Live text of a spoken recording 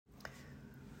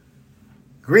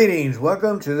Greetings.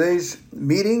 Welcome to today's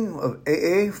meeting of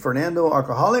AA Fernando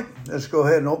Alcoholic. Let's go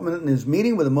ahead and open this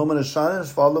meeting with a moment of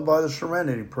silence followed by the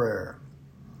serenity prayer.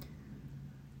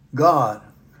 God,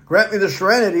 grant me the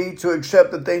serenity to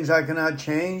accept the things I cannot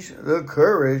change, the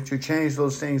courage to change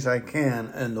those things I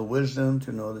can, and the wisdom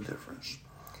to know the difference.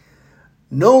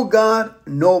 No God,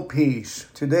 no peace.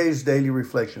 Today's daily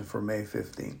reflection for May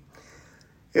 15th.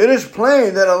 It is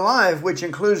plain that a life which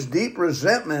includes deep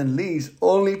resentment leads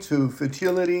only to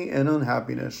futility and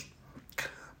unhappiness.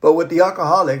 But with the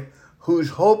alcoholic, whose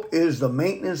hope is the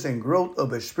maintenance and growth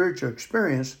of a spiritual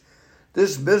experience,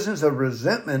 this business of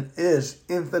resentment is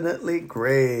infinitely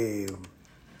grave.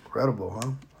 Incredible,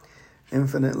 huh?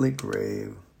 Infinitely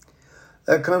grave.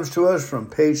 That comes to us from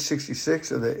page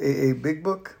 66 of the AA Big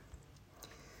Book.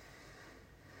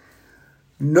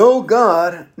 No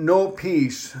God, no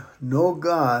peace. No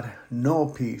God, no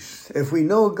peace. If we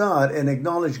know God and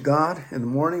acknowledge God in the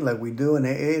morning like we do in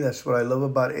AA, that's what I love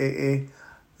about AA,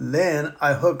 then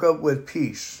I hook up with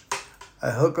peace. I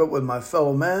hook up with my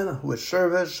fellow man, with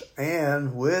service,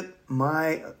 and with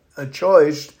my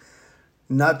choice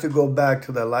not to go back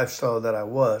to the lifestyle that I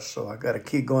was. So I got to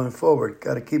keep going forward,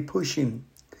 got to keep pushing,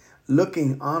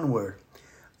 looking onward.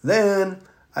 Then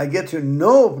I get to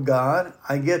know God,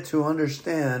 I get to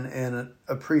understand and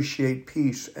appreciate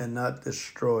peace and not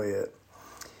destroy it.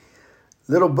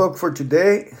 Little book for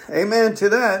today. Amen to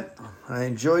that. I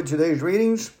enjoyed today's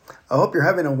readings. I hope you're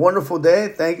having a wonderful day.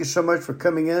 Thank you so much for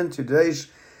coming in to today's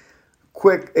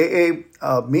quick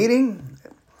AA meeting.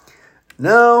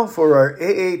 Now for our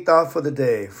AA thought for the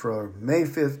day for May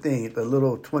 15th, a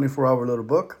little 24-hour little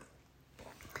book.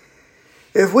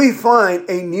 If we find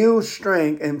a new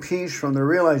strength and peace from the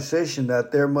realization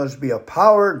that there must be a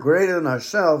power greater than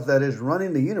ourselves that is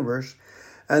running the universe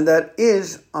and that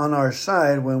is on our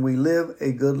side when we live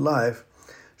a good life,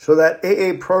 so that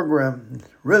AA program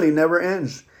really never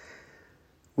ends.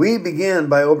 We begin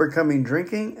by overcoming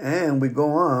drinking and we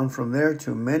go on from there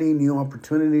to many new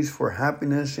opportunities for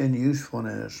happiness and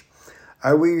usefulness.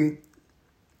 Are we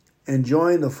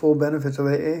enjoying the full benefits of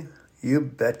AA? You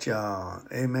betcha.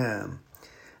 Amen.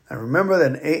 And remember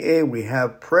that in AA we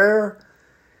have prayer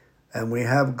and we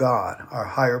have God, our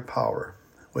higher power.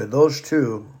 With those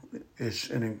two, that's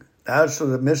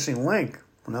the missing link.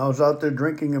 When I was out there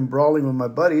drinking and brawling with my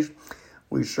buddies,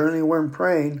 we certainly weren't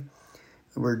praying.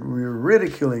 We were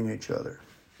ridiculing each other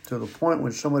to the point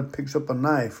when someone picks up a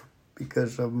knife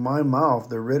because of my mouth,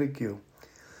 the ridicule.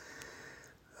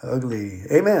 Ugly.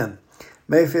 Amen.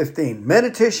 May 15,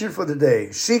 meditation for the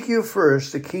day. Seek you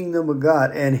first the kingdom of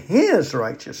God and his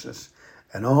righteousness,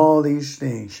 and all these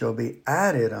things shall be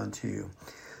added unto you.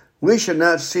 We should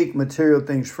not seek material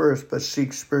things first, but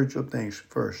seek spiritual things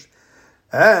first.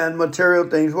 And material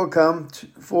things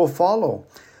will follow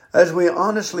as we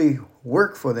honestly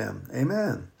work for them.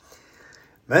 Amen.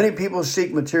 Many people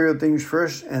seek material things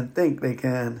first and think they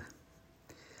can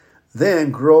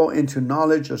then grow into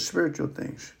knowledge of spiritual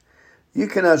things. You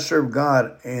cannot serve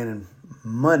God and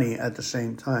money at the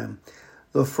same time.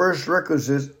 The first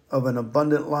requisites of an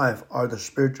abundant life are the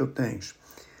spiritual things: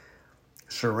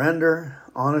 surrender,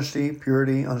 honesty,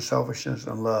 purity, unselfishness,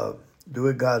 and love. Do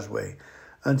it God's way.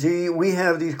 Until we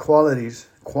have these qualities,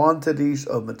 quantities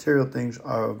of material things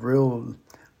are of real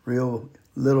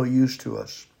little use to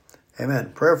us.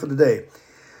 Amen. Prayer for the day.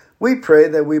 We pray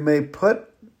that we may put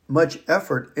much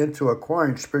effort into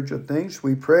acquiring spiritual things.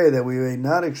 We pray that we may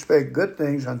not expect good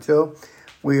things until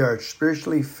we are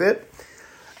spiritually fit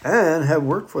and have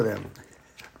worked for them.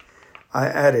 I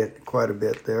added quite a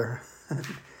bit there.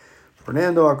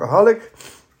 Fernando Alcoholic.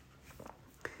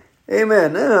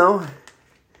 Amen. Now,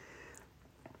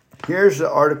 here's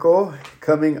the article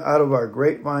coming out of our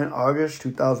Grapevine, August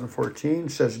 2014.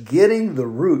 It says, Getting the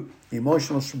Root,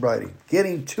 Emotional Sobriety.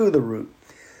 Getting to the Root.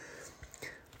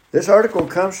 This article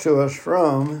comes to us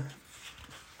from,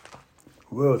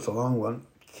 it's a long one,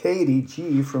 Katie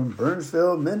G. from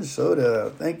Burnsville,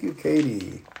 Minnesota. Thank you,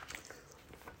 Katie.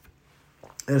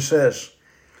 It says,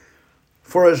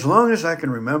 for as long as I can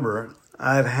remember,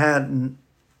 I've had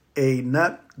a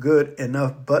not good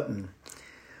enough button.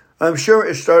 I'm sure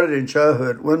it started in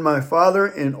childhood when my father,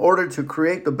 in order to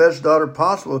create the best daughter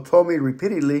possible, told me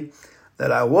repeatedly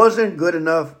that I wasn't good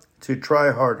enough to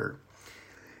try harder.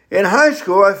 In high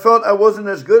school, I felt I wasn't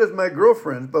as good as my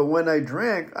girlfriends, but when I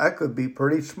drank, I could be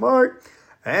pretty smart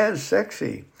and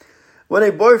sexy. When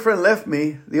a boyfriend left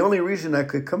me, the only reason I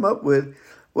could come up with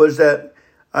was that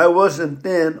I wasn't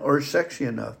thin or sexy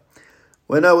enough.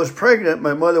 When I was pregnant,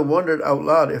 my mother wondered out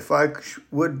loud if I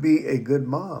would be a good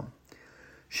mom.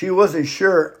 She wasn't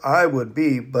sure I would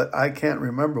be, but I can't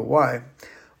remember why.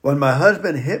 When my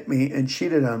husband hit me and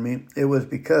cheated on me, it was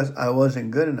because I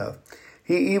wasn't good enough.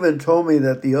 He even told me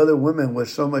that the other women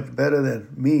was so much better than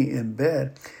me in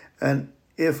bed, and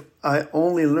if I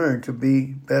only learned to be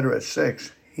better at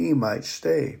sex, he might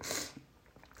stay.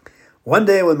 One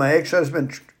day when my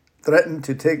ex-husband threatened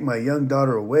to take my young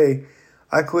daughter away,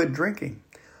 I quit drinking.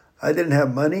 I didn't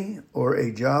have money or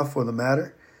a job for the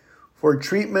matter for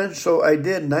treatment, so I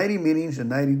did 90 meetings in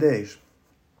 90 days.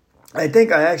 I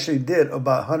think I actually did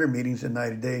about 100 meetings in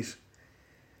 90 days.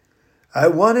 I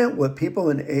wanted what people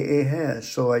in AA had,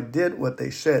 so I did what they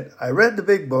said. I read the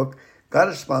big book, got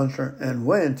a sponsor, and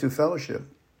went to fellowship.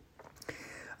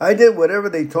 I did whatever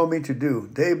they told me to do,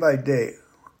 day by day.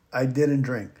 I didn't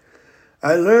drink.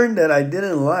 I learned that I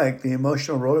didn't like the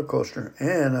emotional roller coaster,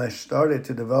 and I started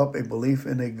to develop a belief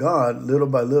in a God little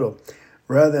by little,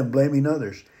 rather than blaming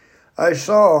others. I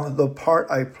saw the part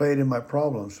I played in my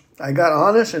problems. I got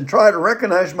honest and tried to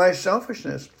recognize my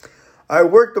selfishness. I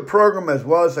worked the program as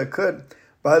well as I could.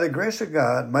 By the grace of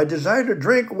God, my desire to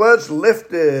drink was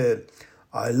lifted.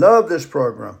 I love this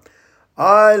program.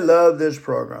 I love this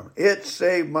program. It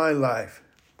saved my life.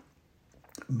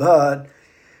 But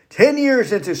 10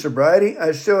 years into sobriety,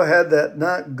 I still had that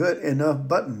not good enough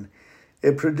button.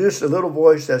 It produced a little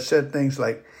voice that said things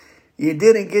like, you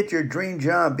didn't get your dream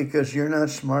job because you're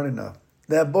not smart enough.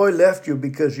 That boy left you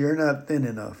because you're not thin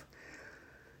enough.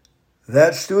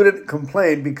 That student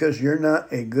complained because you're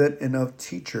not a good enough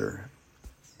teacher.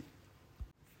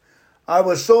 I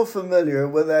was so familiar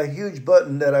with that huge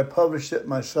button that I published it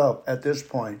myself at this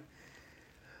point.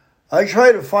 I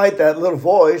tried to fight that little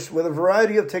voice with a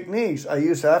variety of techniques. I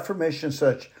used affirmations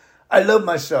such, I love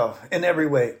myself in every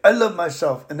way. I love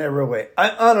myself in every way.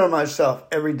 I honor myself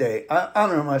every day. I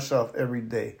honor myself every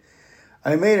day.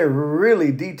 I made a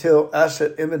really detailed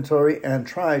asset inventory and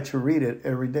tried to read it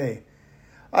every day.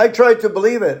 I tried to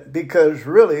believe it because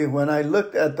really when I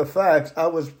looked at the facts, I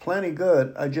was plenty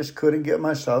good. I just couldn't get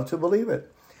myself to believe it.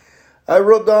 I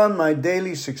wrote down my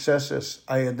daily successes.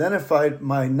 I identified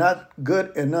my not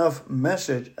good enough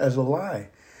message as a lie.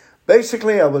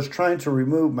 Basically, I was trying to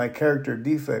remove my character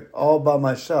defect all by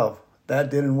myself.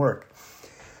 That didn't work.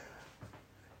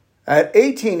 At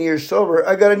 18 years sober,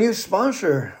 I got a new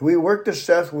sponsor. We worked the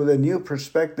steps with a new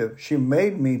perspective. She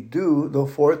made me do the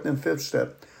fourth and fifth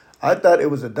step. I thought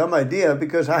it was a dumb idea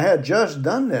because I had just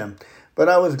done them, but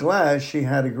I was glad she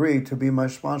had agreed to be my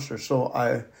sponsor, so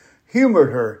I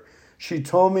humored her. She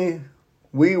told me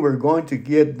we were going to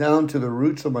get down to the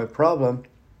roots of my problem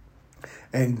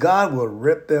and God will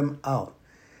rip them out.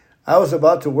 I was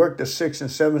about to work the 6th and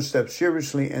 7th step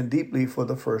seriously and deeply for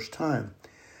the first time.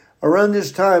 Around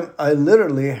this time, I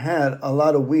literally had a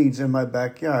lot of weeds in my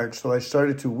backyard, so I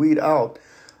started to weed out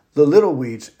the little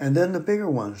weeds and then the bigger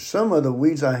ones. Some of the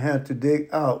weeds I had to dig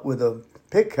out with a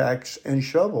pickaxe and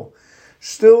shovel.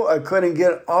 Still, I couldn't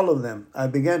get all of them. I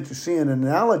began to see an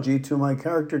analogy to my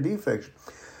character defects.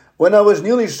 When I was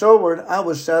newly sobered, I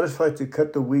was satisfied to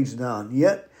cut the weeds down.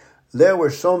 Yet, there were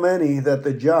so many that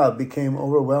the job became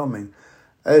overwhelming.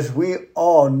 As we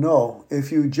all know,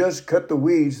 if you just cut the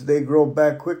weeds, they grow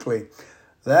back quickly.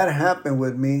 That happened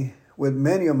with me with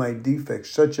many of my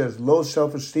defects, such as low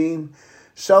self-esteem,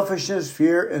 selfishness,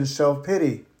 fear, and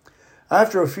self-pity.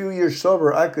 After a few years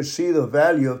sober, I could see the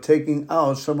value of taking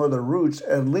out some of the roots,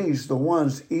 at least the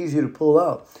ones easy to pull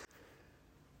out.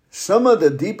 Some of the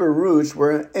deeper roots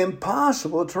were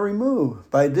impossible to remove.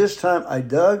 By this time, I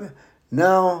dug.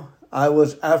 Now I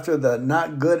was after the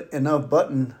not good enough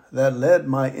button that led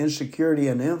my insecurity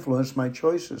and influenced my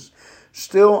choices.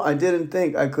 Still, I didn't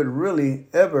think I could really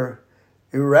ever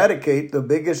eradicate the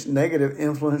biggest negative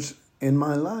influence in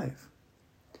my life.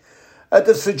 At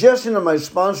the suggestion of my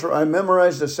sponsor, I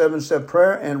memorized the 7-step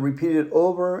prayer and repeated it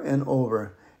over and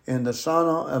over in the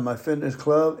sauna, at my fitness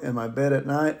club, in my bed at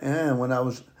night, and when I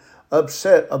was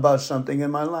upset about something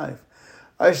in my life.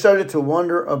 I started to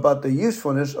wonder about the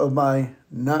usefulness of my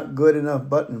not good enough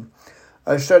button.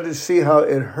 I started to see how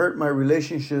it hurt my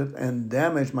relationship and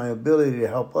damaged my ability to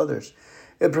help others.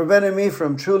 It prevented me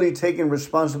from truly taking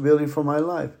responsibility for my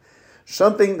life,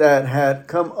 something that had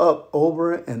come up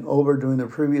over and over during the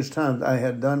previous times I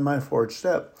had done my 4th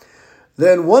step.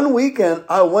 Then one weekend,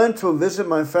 I went to visit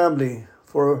my family.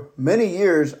 For many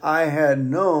years, I had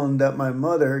known that my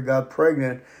mother got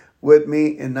pregnant with me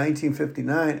in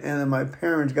 1959, and then my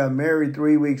parents got married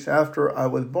 3 weeks after I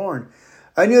was born.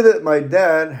 I knew that my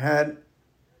dad had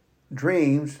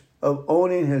dreams of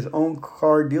owning his own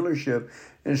car dealership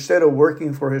instead of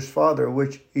working for his father,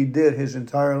 which he did his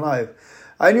entire life.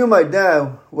 I knew my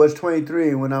dad was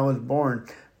 23 when I was born.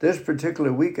 This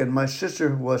particular weekend, my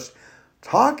sister was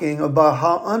talking about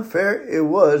how unfair it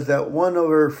was that one of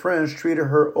her friends treated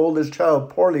her oldest child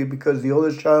poorly because the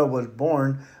oldest child was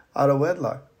born out of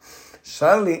wedlock.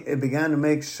 Suddenly, it began to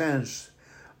make sense.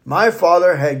 My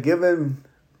father had given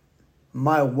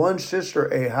my one sister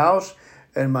a house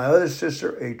and my other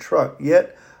sister a truck,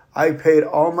 yet I paid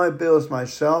all my bills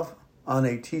myself on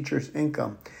a teacher's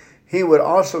income. He would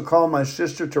also call my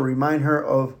sister to remind her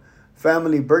of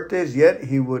family birthdays, yet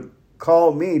he would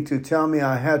call me to tell me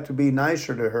I had to be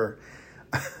nicer to her.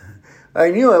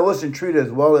 I knew I wasn't treated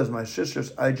as well as my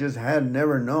sisters. I just had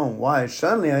never known why.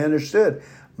 Suddenly I understood.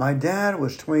 My dad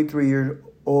was a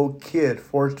 23-year-old kid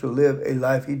forced to live a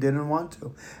life he didn't want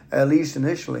to, at least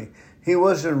initially. He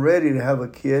wasn't ready to have a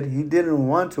kid. He didn't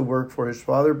want to work for his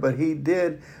father, but he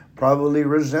did, probably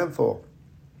resentful.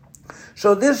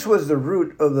 So this was the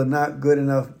root of the not good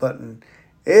enough button.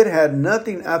 It had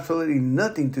nothing, absolutely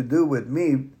nothing to do with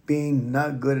me being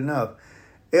not good enough.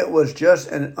 It was just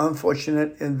an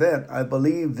unfortunate event. I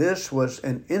believe this was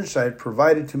an insight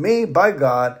provided to me by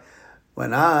God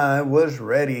when I was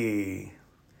ready.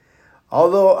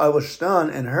 Although I was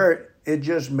stunned and hurt, it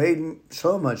just made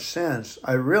so much sense.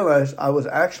 I realized I was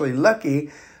actually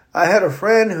lucky. I had a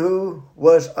friend who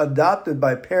was adopted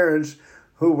by parents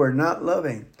who were not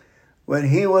loving. When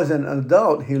he was an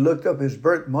adult, he looked up his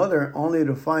birth mother only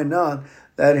to find out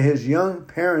that his young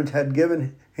parents had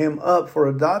given him up for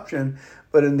adoption,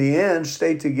 but in the end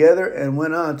stayed together and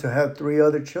went on to have 3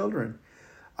 other children.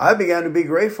 I began to be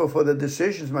grateful for the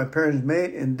decisions my parents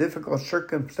made in difficult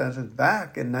circumstances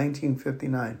back in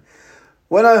 1959.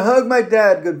 When I hugged my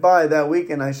dad goodbye that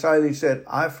weekend, I silently said,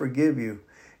 I forgive you.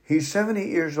 He's 70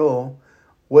 years old,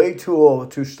 way too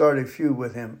old to start a feud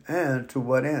with him, and to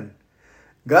what end?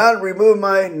 God removed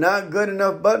my not good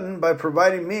enough button by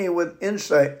providing me with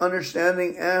insight,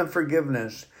 understanding, and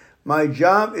forgiveness. My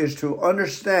job is to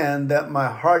understand that my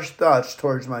harsh thoughts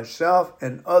towards myself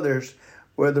and others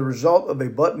were the result of a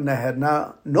button that had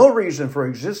no reason for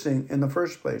existing in the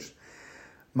first place.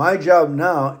 My job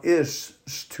now is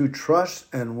to trust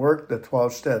and work the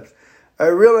 12 steps. I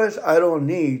realize I don't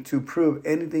need to prove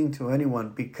anything to anyone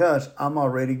because I'm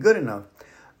already good enough.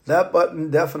 That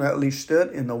button definitely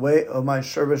stood in the way of my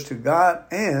service to God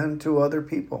and to other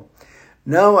people.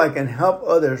 Now I can help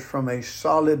others from a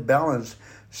solid, balanced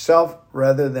self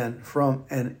rather than from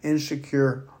an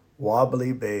insecure,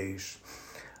 wobbly base.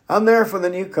 I'm there for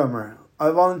the newcomer. I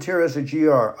volunteer as a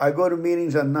GR. I go to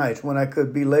meetings on nights when I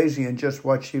could be lazy and just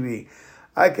watch TV.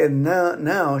 I can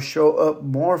now show up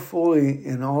more fully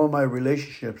in all of my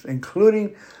relationships,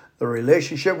 including the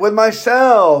relationship with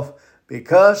myself,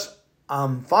 because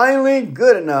I'm finally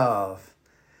good enough.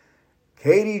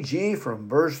 Katie G. from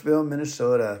Burnsville,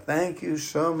 Minnesota. Thank you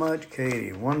so much,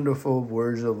 Katie. Wonderful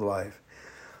words of life.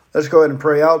 Let's go ahead and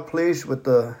pray out, please, with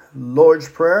the Lord's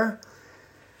Prayer.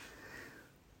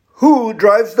 Who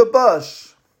drives the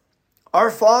bus?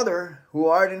 Our Father, who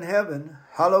art in heaven,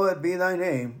 hallowed be thy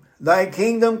name. Thy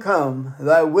kingdom come,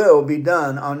 thy will be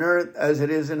done on earth as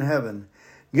it is in heaven.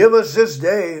 Give us this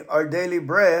day our daily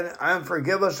bread, and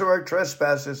forgive us our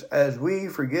trespasses as we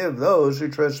forgive those who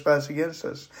trespass against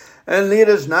us. And lead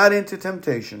us not into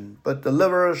temptation, but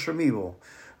deliver us from evil.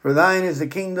 For thine is the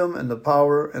kingdom and the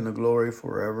power and the glory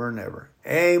forever and ever.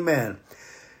 Amen.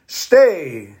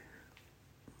 Stay